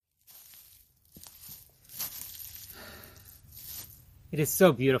It is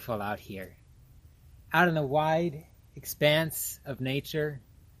so beautiful out here. Out in the wide expanse of nature,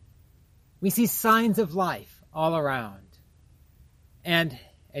 we see signs of life all around. And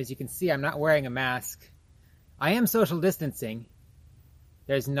as you can see, I'm not wearing a mask. I am social distancing.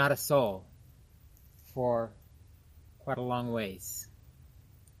 There's not a soul for quite a long ways.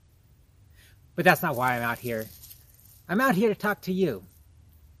 But that's not why I'm out here. I'm out here to talk to you.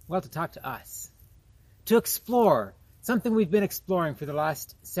 Well, to talk to us. To explore something we've been exploring for the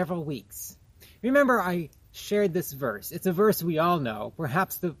last several weeks. Remember, I shared this verse. It's a verse we all know,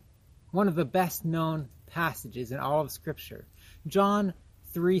 perhaps one of the best known passages in all of Scripture. John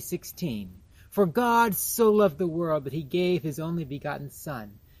 3:16. For God so loved the world that he gave his only begotten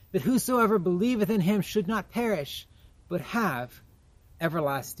Son, that whosoever believeth in him should not perish, but have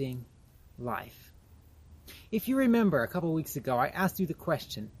everlasting life. If you remember, a couple weeks ago, I asked you the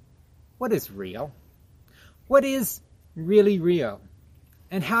question, what is real? What is really real?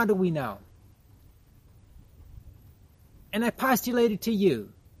 And how do we know? And I postulated to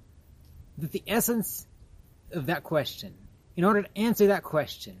you that the essence of that question, in order to answer that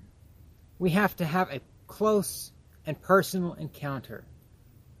question, we have to have a close and personal encounter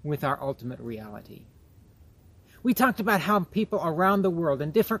with our ultimate reality. We talked about how people around the world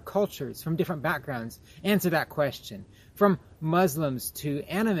in different cultures, from different backgrounds, answer that question. From Muslims to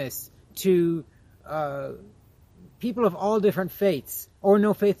animists to people of all different faiths, or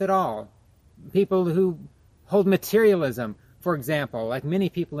no faith at all. People who hold materialism, for example, like many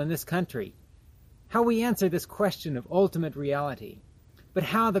people in this country. How we answer this question of ultimate reality, but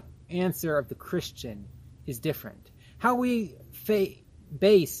how the answer of the Christian is different. How we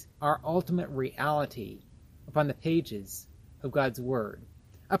base our ultimate reality upon the pages of God's Word,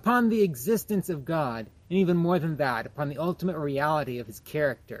 upon the existence of God, and even more than that, upon the ultimate reality of his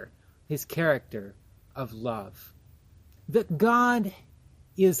character of love. That God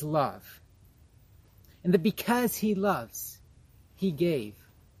is love, and that because he loves, he gave.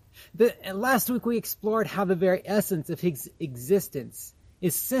 Last week we explored how the very essence of his existence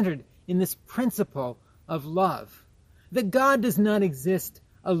is centered in this principle of love. That God does not exist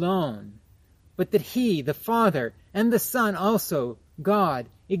alone, but that he, the Father, and the Son also, God,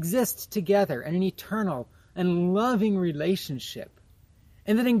 exist together in an eternal and loving relationship.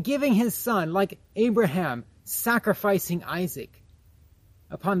 And that in giving his Son, like Abraham sacrificing Isaac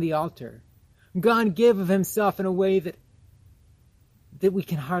upon the altar, God gave of himself in a way that we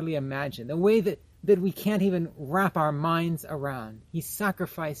can hardly imagine, a way that we can't even wrap our minds around. He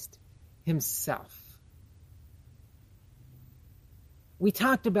sacrificed himself. We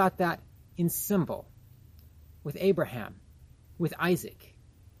talked about that in symbol with Abraham, with Isaac,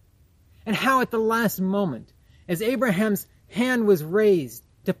 and how at the last moment, as Abraham's hand was raised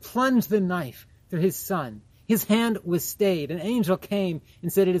to plunge the knife through his son, his hand was stayed. An angel came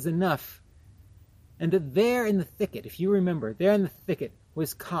and said, "It is enough." And that there in the thicket, if you remember, there in the thicket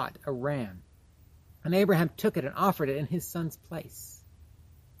was caught a ram. And Abraham took it and offered it in his son's place.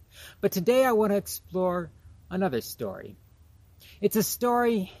 But today I want to explore another story. It's a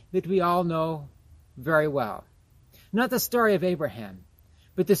story that we all know very well. Not the story of Abraham,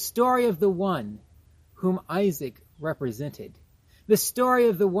 but the story of the one whom Isaac represented. The story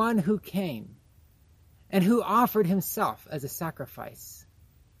of the one who came and who offered himself as a sacrifice.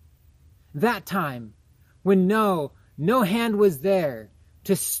 That time when no hand was there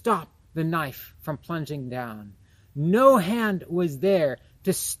to stop the knife from plunging down. No hand was there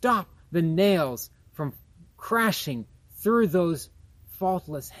to stop the nails from crashing through those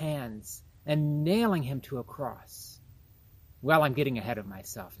faultless hands and nailing him to a cross. Well, I'm getting ahead of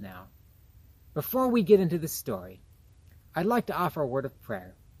myself now. Before we get into the story, I'd like to offer a word of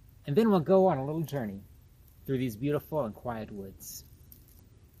prayer, and then we'll go on a little journey through these beautiful and quiet woods.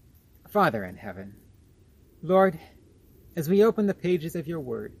 Father in heaven, Lord, as we open the pages of your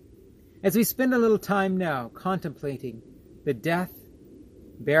word, as we spend a little time now contemplating the death,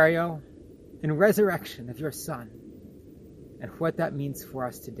 burial, and resurrection of your Son, and what that means for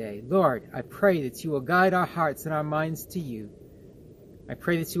us today, Lord, I pray that you will guide our hearts and our minds to you. I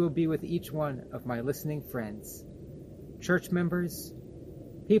pray that you will be with each one of my listening friends, church members,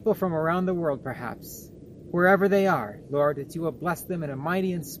 people from around the world perhaps, wherever they are, Lord, that you will bless them in a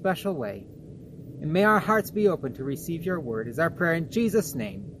mighty and special way. And may our hearts be open to receive your word, is our prayer in Jesus'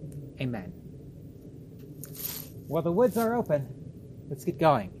 name. Amen. Well, the woods are open. Let's get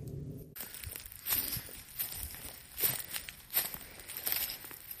going.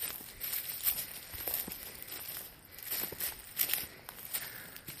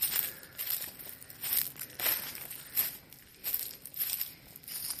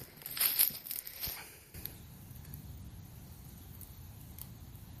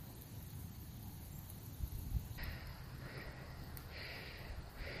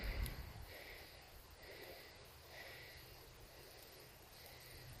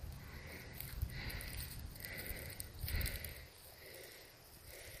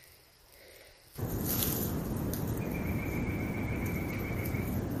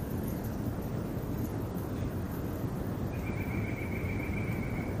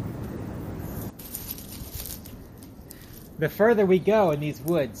 The further we go in these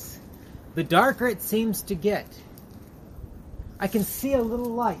woods, the darker it seems to get. I can see a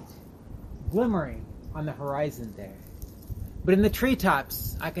little light glimmering on the horizon there. But in the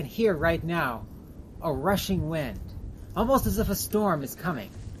treetops, I can hear right now a rushing wind, almost as if a storm is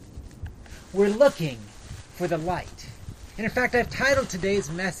coming. We're looking for the light. And in fact, I've titled today's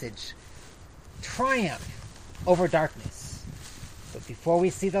message, Triumph Over Darkness. But before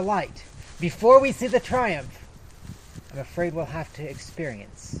we see the light, before we see the triumph, I'm afraid we'll have to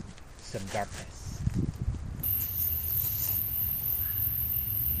experience some darkness.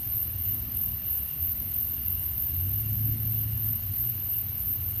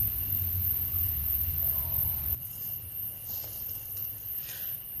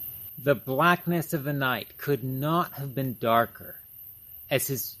 The blackness of the night could not have been darker as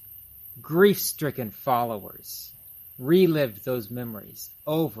his grief-stricken followers relived those memories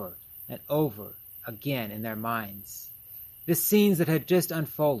over and over again in their minds. The scenes that had just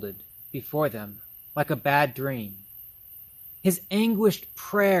unfolded before them like a bad dream. His anguished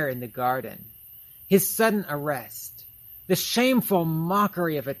prayer in the garden, his sudden arrest, the shameful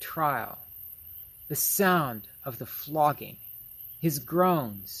mockery of a trial, the sound of the flogging, his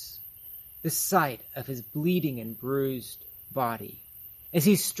groans, the sight of his bleeding and bruised body as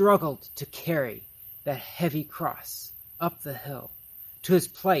he struggled to carry that heavy cross up the hill to his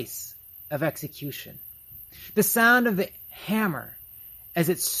place of execution. The sound of the hammer as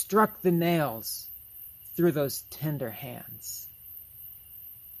it struck the nails through those tender hands.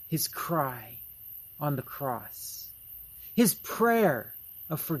 His cry on the cross. His prayer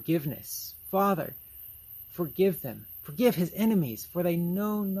of forgiveness. Father, forgive them. Forgive his enemies, for they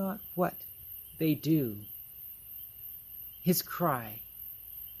know not what they do. His cry,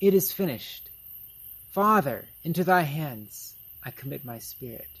 it is finished. Father, into thy hands I commit my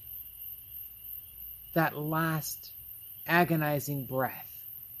spirit. That last agonizing breath.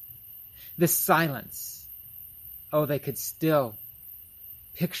 The silence. Oh, they could still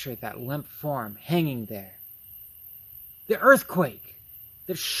picture that limp form hanging there. The earthquake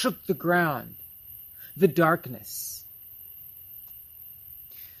that shook the ground. The darkness.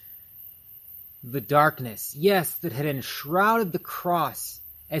 The darkness, yes, that had enshrouded the cross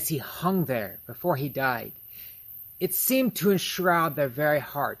as he hung there before he died. It seemed to enshroud their very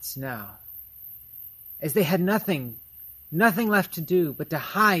hearts now, as they had nothing left to do but to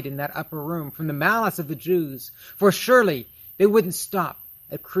hide in that upper room from the malice of the Jews, for surely they wouldn't stop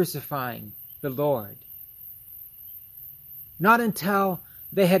at crucifying the Lord. Not until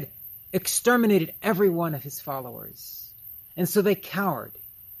they had exterminated every one of his followers. And so they cowered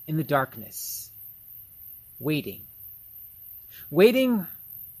in the darkness, waiting. Waiting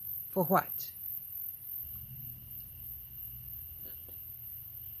for what?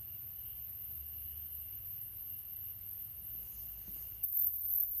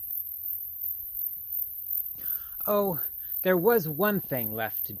 Oh, there was one thing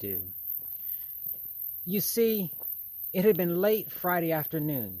left to do. You see, it had been late Friday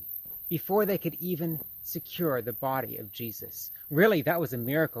afternoon before they could even secure the body of Jesus. Really, that was a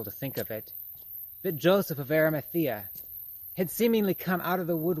miracle to think of it. That Joseph of Arimathea had seemingly come out of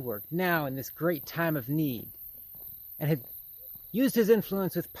the woodwork now in this great time of need and had used his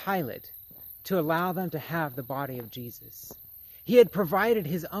influence with Pilate to allow them to have the body of Jesus. He had provided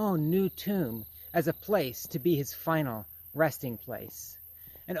his own new tomb as a place to be his final resting place.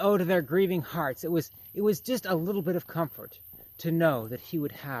 And oh, to their grieving hearts, it was just a little bit of comfort to know that he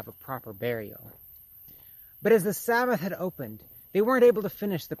would have a proper burial. But as the Sabbath had opened, they weren't able to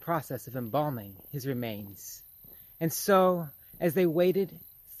finish the process of embalming his remains. And so, as they waited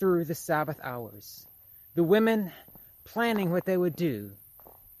through the Sabbath hours, the women planning what they would do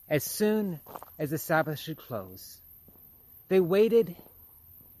as soon as the Sabbath should close, they waited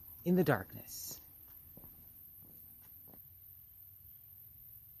in the darkness.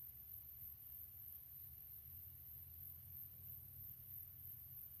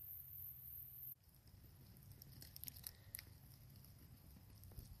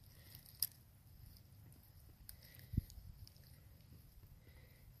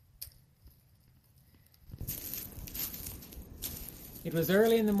 It was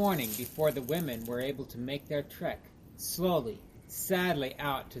early in the morning before the women were able to make their trek, slowly, sadly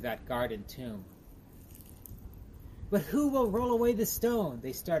out to that garden tomb. But who will roll away the stone?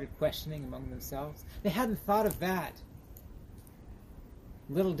 They started questioning among themselves. They hadn't thought of that.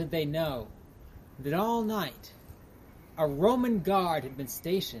 Little did they know that all night a Roman guard had been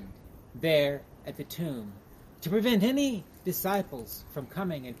stationed there at the tomb to prevent any disciples from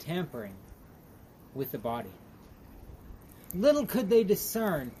coming and tampering with the body. Little could they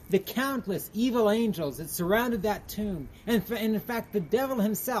discern the countless evil angels that surrounded that tomb, and in fact the devil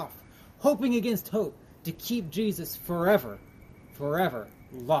himself, hoping against hope to keep Jesus forever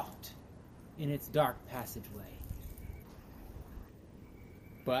locked in its dark passageway.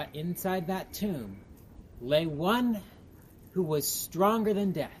 But inside that tomb lay one who was stronger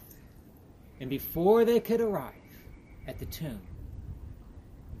than death, and before they could arrive at the tomb,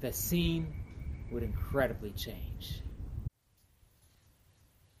 the scene would incredibly change.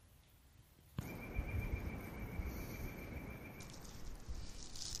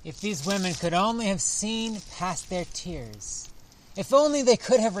 If these women could only have seen past their tears, if only they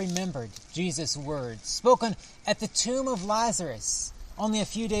could have remembered Jesus' words spoken at the tomb of Lazarus only a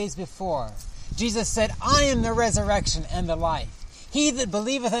few days before. Jesus said, "I am the resurrection and the life. He that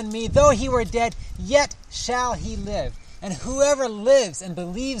believeth in me, though he were dead, yet shall he live. And whoever lives and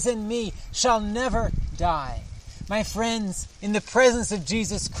believes in me shall never die." My friends, in the presence of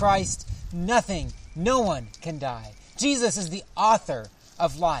Jesus Christ, no one can die. Jesus is the author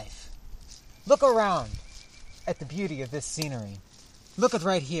of life. Look around at the beauty of this scenery. Look at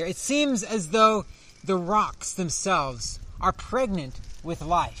right here. It seems as though the rocks themselves are pregnant with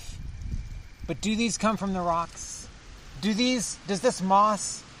life. But do these come from the rocks? Does this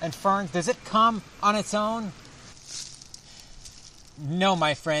moss and ferns, does it come on its own? No,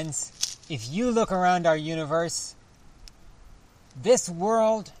 my friends. If you look around our universe, this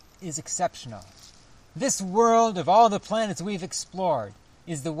world is exceptional. This world, of all the planets we've explored,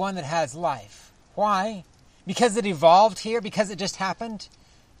 is the one that has life. Why? Because it evolved here? Because it just happened?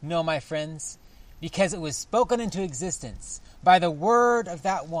 No, my friends. Because it was spoken into existence by the word of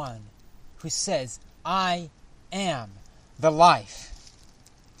that one who says, "I am the life."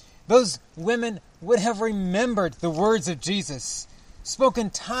 Those women would have remembered the words of Jesus, spoken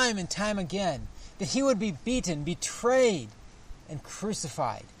time and time again, that he would be beaten, betrayed, and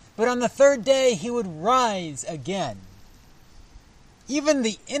crucified. But on the third day, he would rise again. Even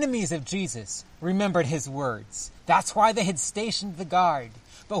the enemies of Jesus remembered his words. That's why they had stationed the guard.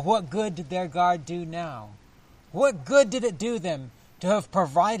 But what good did their guard do now? What good did it do them to have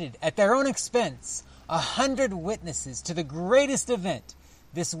provided, at their own expense, 100 witnesses to the greatest event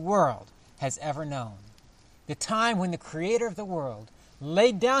this world has ever known? The time when the Creator of the world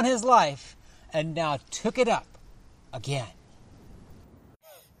laid down his life and now took it up again.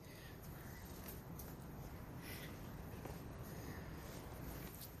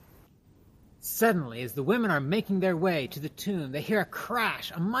 Suddenly, as the women are making their way to the tomb, they hear a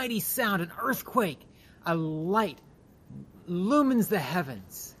crash, a mighty sound, an earthquake. A light illumines the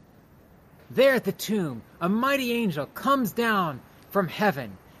heavens. There at the tomb, a mighty angel comes down from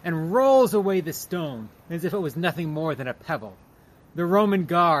heaven and rolls away the stone as if it was nothing more than a pebble. The Roman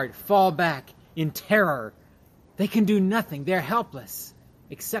guard fall back in terror. They can do nothing. They're helpless,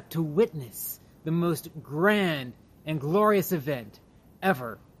 except to witness the most grand and glorious event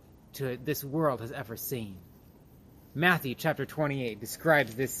this world has ever seen. Matthew chapter 28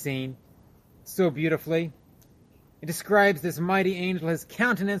 describes this scene so beautifully. It describes this mighty angel. His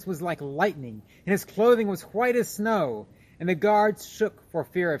countenance was like lightning, and his clothing was white as snow, and the guards shook for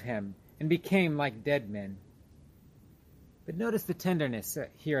fear of him and became like dead men. But notice the tenderness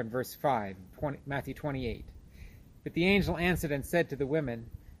here in verse 5, Matthew 28. But the angel answered and said to the women,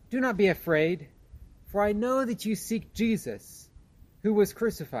 "Do not be afraid, for I know that you seek Jesus, who was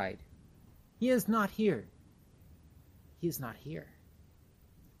crucified. He is not here. He is not here.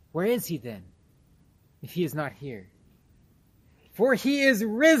 Where is he then, if he is not here? For he is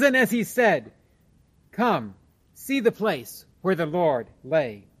risen, as he said. Come, see the place where the Lord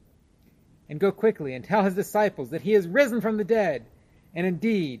lay. And go quickly and tell his disciples that he is risen from the dead, and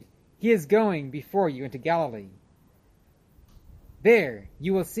indeed he is going before you into Galilee. There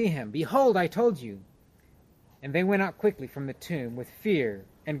you will see him. Behold, I told you." And they went out quickly from the tomb with fear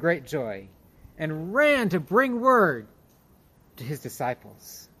and great joy, and ran to bring word to his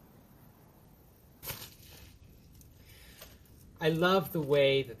disciples. I love the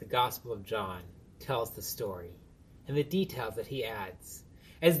way that the Gospel of John tells the story and the details that he adds.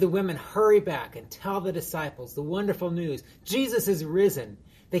 As the women hurry back and tell the disciples the wonderful news, Jesus is risen,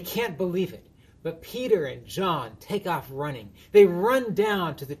 they can't believe it. But Peter and John take off running. They run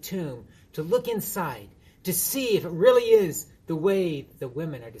down to the tomb to look inside, to see if it really is the way the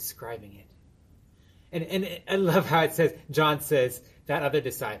women are describing it. And I love how it says, John says, that other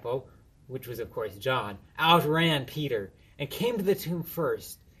disciple, which was of course John, outran Peter and came to the tomb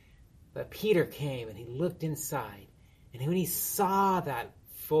first. But Peter came and he looked inside. And when he saw that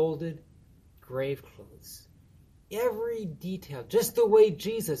folded grave clothes, every detail, just the way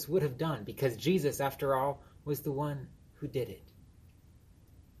Jesus would have done, because Jesus, after all, was the one who did it.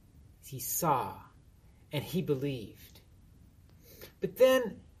 He saw and he believed. But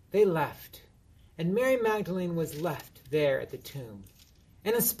then they left, and Mary Magdalene was left there at the tomb.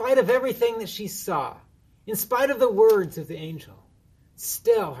 And in spite of everything that she saw, in spite of the words of the angel,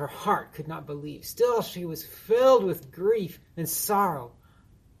 still her heart could not believe. Still she was filled with grief and sorrow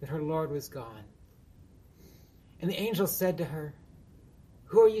that her Lord was gone. And the angel said to her,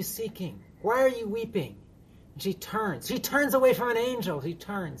 "Who are you seeking? Why are you weeping?" And she turns away from an angel. She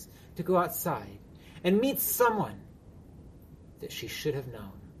turns to go outside and meets someone that she should have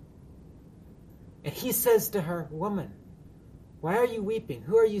known. And he says to her, "Woman, why are you weeping?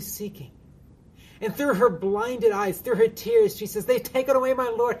 Who are you seeking?" And through her blinded eyes, through her tears, she says, "They've taken away my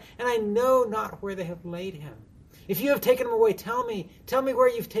Lord, and I know not where they have laid him. If you have taken him away, tell me where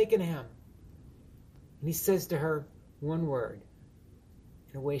you've taken him." And he says to her one word,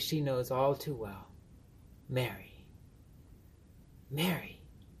 in a way she knows all too well, "Mary, Mary."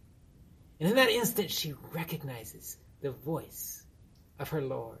 And in that instant, she recognizes the voice of her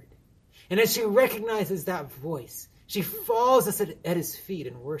Lord. And as she recognizes that voice, she falls at his feet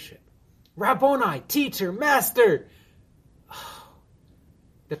in worship. "Rabboni, teacher, master." Oh,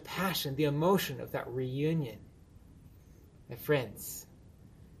 the passion, the emotion of that reunion. My friends,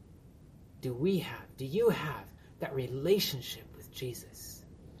 do you have that relationship with Jesus?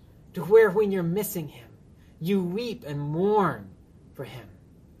 To where when you're missing him, you weep and mourn for him.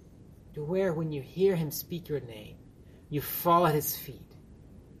 To where when you hear him speak your name, you fall at his feet.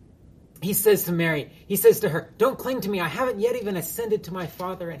 He says to Mary, he says to her, "Don't cling to me. I haven't yet even ascended to my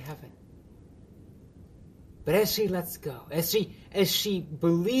Father in heaven." But as she lets go, as she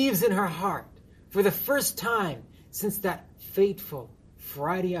believes in her heart, for the first time since that fateful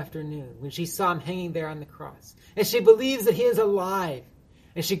Friday afternoon when she saw him hanging there on the cross, as she believes that he is alive,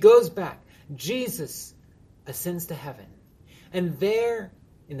 as she goes back, Jesus ascends to heaven. And there,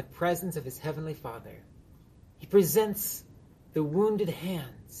 in the presence of his heavenly Father, he presents the wounded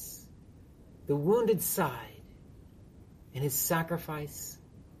hands, the wounded side, and his sacrifice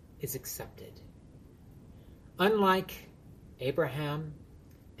is accepted. Unlike Abraham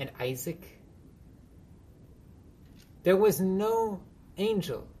and Isaac, there was no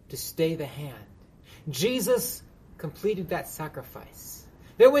angel to stay the hand. Jesus completed that sacrifice.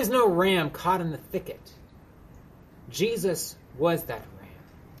 There was no ram caught in the thicket. Jesus was that ram.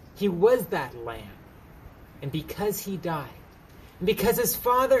 He was that lamb. And because he died, and because his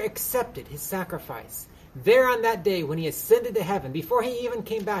Father accepted his sacrifice, there on that day when he ascended to heaven, before he even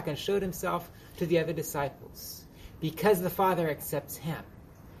came back and showed himself to the other disciples, because the Father accepts him,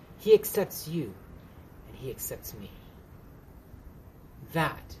 he accepts you, and he accepts me.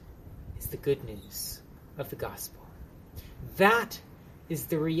 That is the good news of the gospel. That is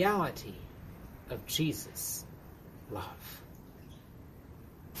the reality of Jesus' love.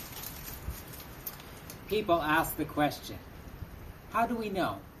 People ask the question, how do we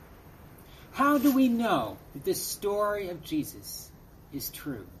know? How do we know that this story of Jesus is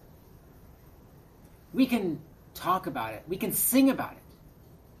true? We can talk about it. We can sing about it.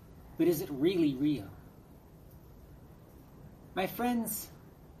 But is it really real? My friends,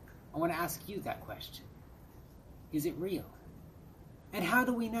 I want to ask you that question. Is it real? And how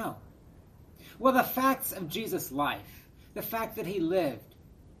do we know? Well, the facts of Jesus' life, the fact that he lived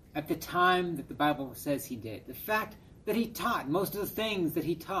at the time that the Bible says he did, the fact that he taught most of the things that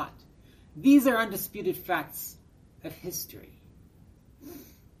he taught, these are undisputed facts of history.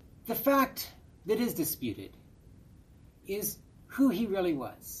 The fact that is disputed is who he really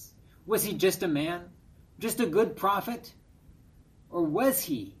was. Was he just a man? Just a good prophet? Or was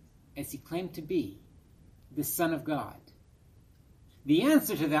he, as he claimed to be, the Son of God? The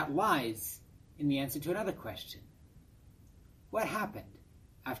answer to that lies in the answer to another question. What happened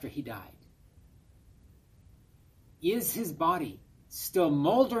after he died? Is his body still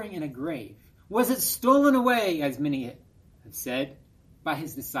moldering in a grave? Was it stolen away, as many have said, by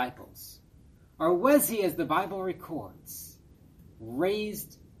his disciples? Or was he, as the Bible records,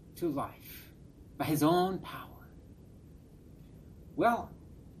 raised to life by his own power? Well,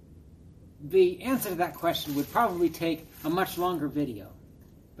 the answer to that question would probably take a much longer video,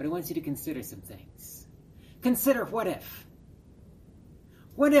 but I want you to consider some things. Consider what if.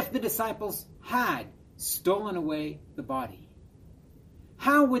 What if the disciples had stolen away the body?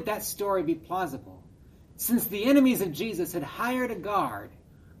 How would that story be plausible, since the enemies of Jesus had hired a guard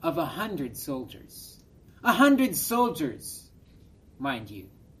of 100 soldiers? 100 soldiers, mind you.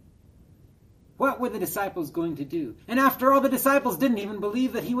 What were the disciples going to do? And after all, the disciples didn't even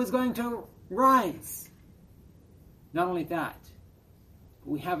believe that he was going to rise. Not only that, but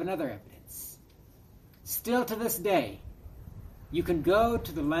we have another evidence. Still to this day, You can go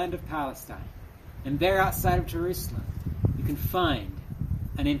to the land of Palestine, and there outside of Jerusalem, you can find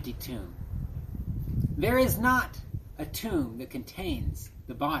an empty tomb. There is not a tomb that contains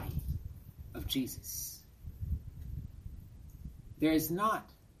the body of Jesus. There is not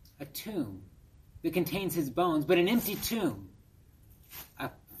a tomb that contains his bones, but an empty tomb, a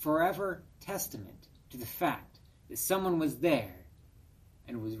forever testament to the fact that someone was there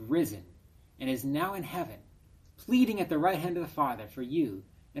and was risen and is now in heaven, pleading at the right hand of the Father for you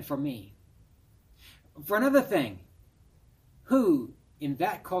and for me. For another thing, who in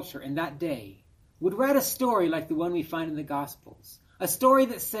that culture, in that day, would write a story like the one we find in the Gospels? A story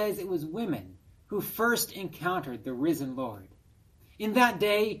that says it was women who first encountered the risen Lord. In that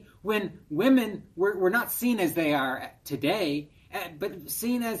day, when women were not seen as they are today, but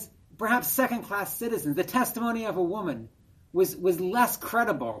seen as perhaps second-class citizens, the testimony of a woman was less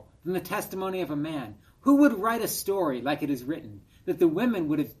credible than the testimony of a man. Who would write a story like it is written, that the women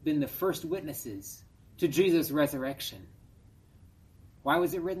would have been the first witnesses to Jesus' resurrection? Why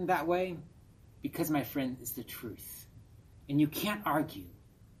was it written that way? Because, my friend, it's the truth. And you can't argue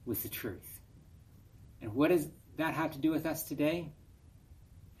with the truth. And what does that have to do with us today?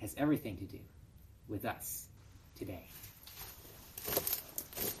 It has everything to do with us today.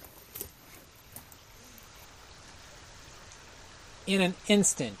 In an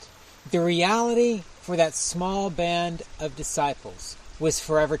instant, the reality for that small band of disciples was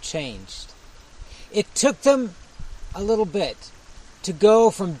forever changed. It took them a little bit to go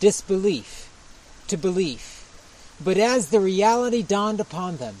from disbelief to belief. But as the reality dawned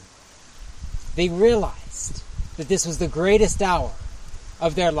upon them, they realized that this was the greatest hour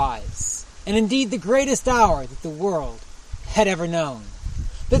of their lives, and indeed the greatest hour that the world had ever known.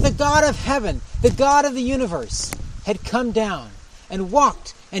 That the God of heaven, the God of the universe, had come down and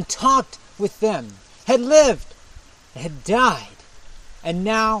walked and talked with them, had lived, had died, and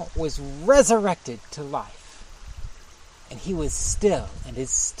now was resurrected to life. And he was still and is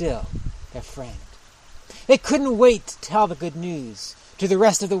still their friend. They couldn't wait to tell the good news to the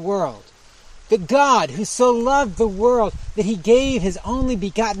rest of the world. That God, who so loved the world that he gave his only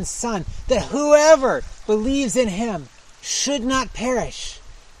begotten Son, that whoever believes in him should not perish,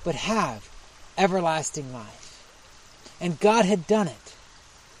 but have everlasting life. And God had done it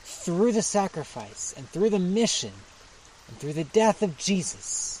through the sacrifice and through the mission and through the death of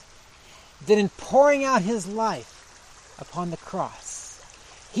Jesus. That in pouring out his life upon the cross,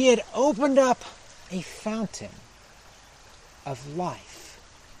 he had opened up a fountain of life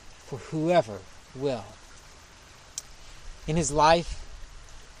for whoever will. In his life,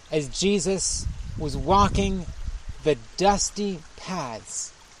 as Jesus was walking the dusty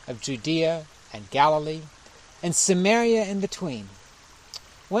paths of Judea and Galilee and Samaria in between,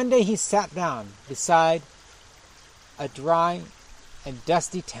 one day he sat down beside a dry and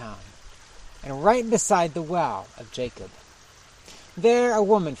dusty town and right beside the well of Jacob. There a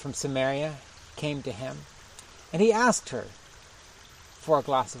woman from Samaria came to him, and he asked her for a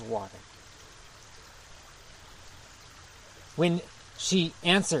glass of water. When she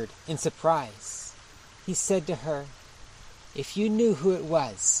answered in surprise, he said to her, "If you knew who it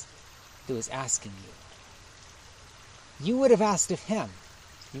was that was asking you, you would have asked of him.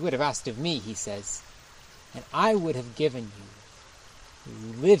 You would have asked of me," he says, "and I would have given you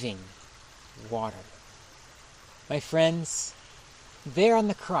living water." My friends, there on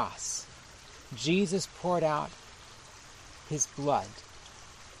the cross, Jesus poured out his blood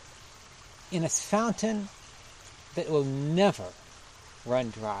in a fountain that will never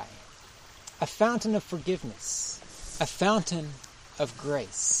run dry. A fountain of forgiveness. A fountain of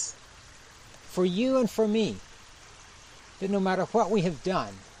grace. For you and for me, that no matter what we have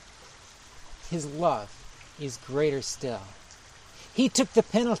done, his love is greater still. He took the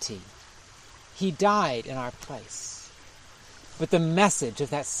penalty. He died in our place. But the message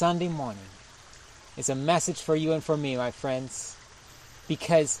of that Sunday morning is a message for you and for me, my friends,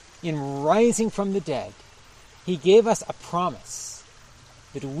 because in rising from the dead, he gave us a promise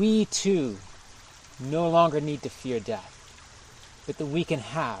that we too no longer need to fear death, but that we can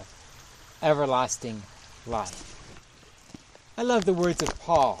have everlasting life. I love the words of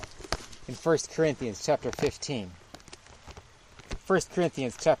Paul in 1 Corinthians chapter 15. 1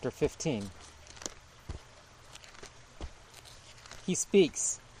 Corinthians chapter 15. He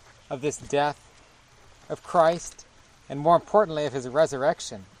speaks of this death of Christ, and more importantly of his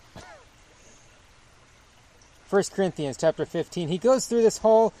resurrection. 1 Corinthians chapter 15, he goes through this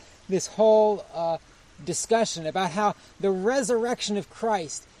whole discussion about how the resurrection of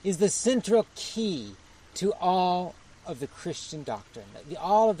Christ is the central key to all of the Christian doctrine,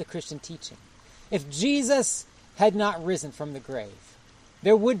 all of the Christian teaching. If Jesus had not risen from the grave,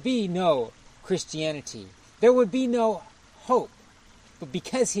 there would be no Christianity. There would be no hope. But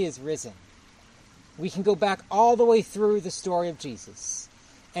because he is risen, we can go back all the way through the story of Jesus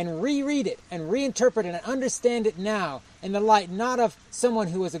and reread it and reinterpret it and understand it now in the light not of someone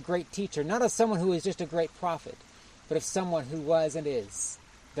who was a great teacher, not of someone who was just a great prophet, but of someone who was and is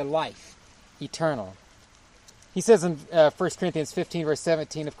the life eternal. He says in 1 Corinthians 15, verse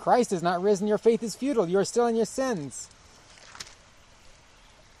 17, if Christ is not risen, your faith is futile. You are still in your sins.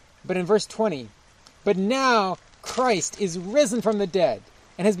 But in verse 20, but now Christ is risen from the dead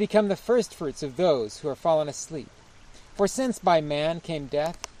and has become the firstfruits of those who are fallen asleep. For since by man came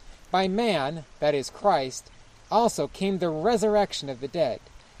death, by man, that is Christ, also came the resurrection of the dead.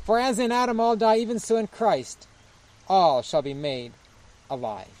 For as in Adam all die, even so in Christ all shall be made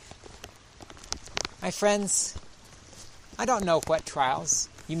alive. My friends, I don't know what trials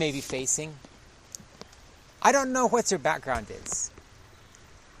you may be facing. I don't know what your background is.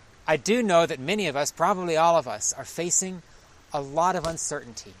 I do know that many of us, probably all of us, are facing a lot of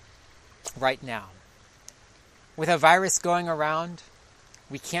uncertainty right now. With a virus going around,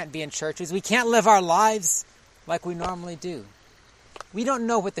 we can't be in churches. We can't live our lives like we normally do. We don't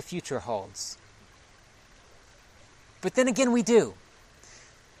know what the future holds. But then again, we do.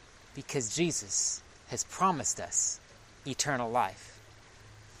 Because Jesus has promised us eternal life.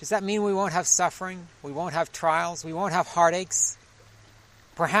 Does that mean we won't have suffering? We won't have trials? We won't have heartaches?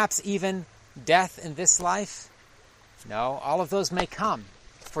 Perhaps even death in this life? No, all of those may come,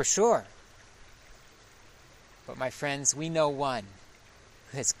 for sure. But my friends, we know one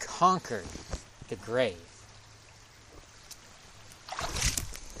who has conquered the grave.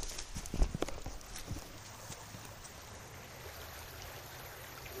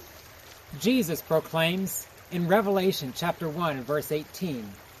 Jesus proclaims in Revelation chapter 1, verse 18,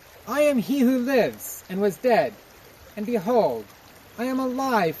 I am he who lives and was dead, and behold, I am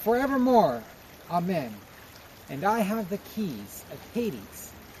alive forevermore. Amen. And I have the keys of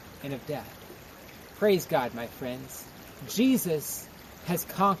Hades and of death. Praise God, my friends. Jesus has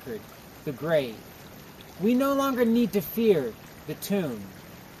conquered the grave. We no longer need to fear the tomb.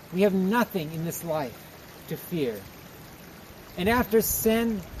 We have nothing in this life to fear. And after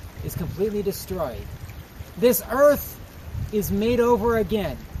sin is completely destroyed, this earth is made over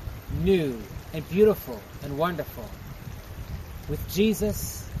again, new and beautiful and wonderful, with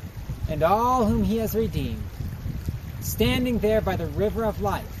Jesus and all whom he has redeemed, standing there by the river of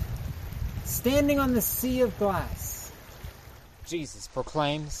life, standing on the sea of glass. Jesus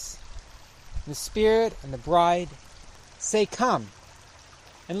proclaims, the Spirit and the bride say, come.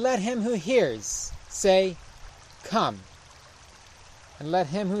 And let him who hears say, come. And let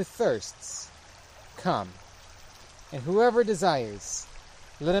him who thirsts come. And whoever desires,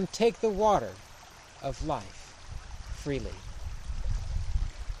 let him take the water of life freely.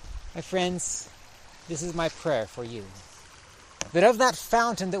 My friends, this is my prayer for you. That of that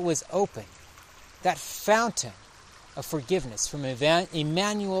fountain that was open, that fountain of forgiveness from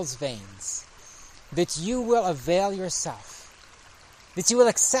Emmanuel's veins, that you will avail yourself, that you will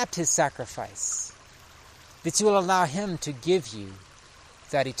accept his sacrifice, that you will allow him to give you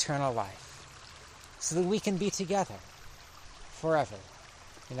that eternal life, so that we can be together forever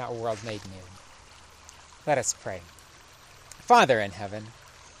in that world made new. Let us pray. Father in heaven,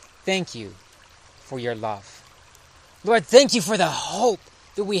 thank you for your love. Lord, thank you for the hope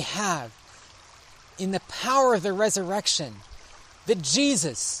that we have in the power of the resurrection, that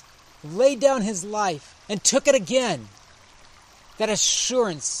Jesus laid down his life and took it again. That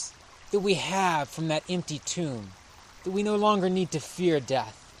assurance that we have from that empty tomb, that we no longer need to fear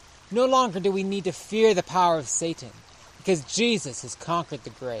death. No longer do we need to fear the power of Satan, because Jesus has conquered the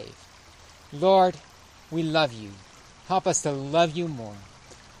grave. Lord, we love you. Help us to love you more.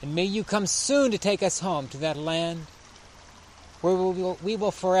 And may you come soon to take us home to that land where we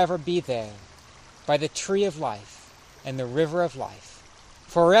will forever be there, by the tree of life and the river of life,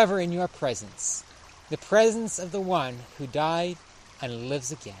 forever in your presence, the presence of the one who died and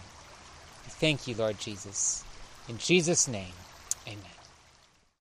lives again. Thank you, Lord Jesus. In Jesus' name, amen.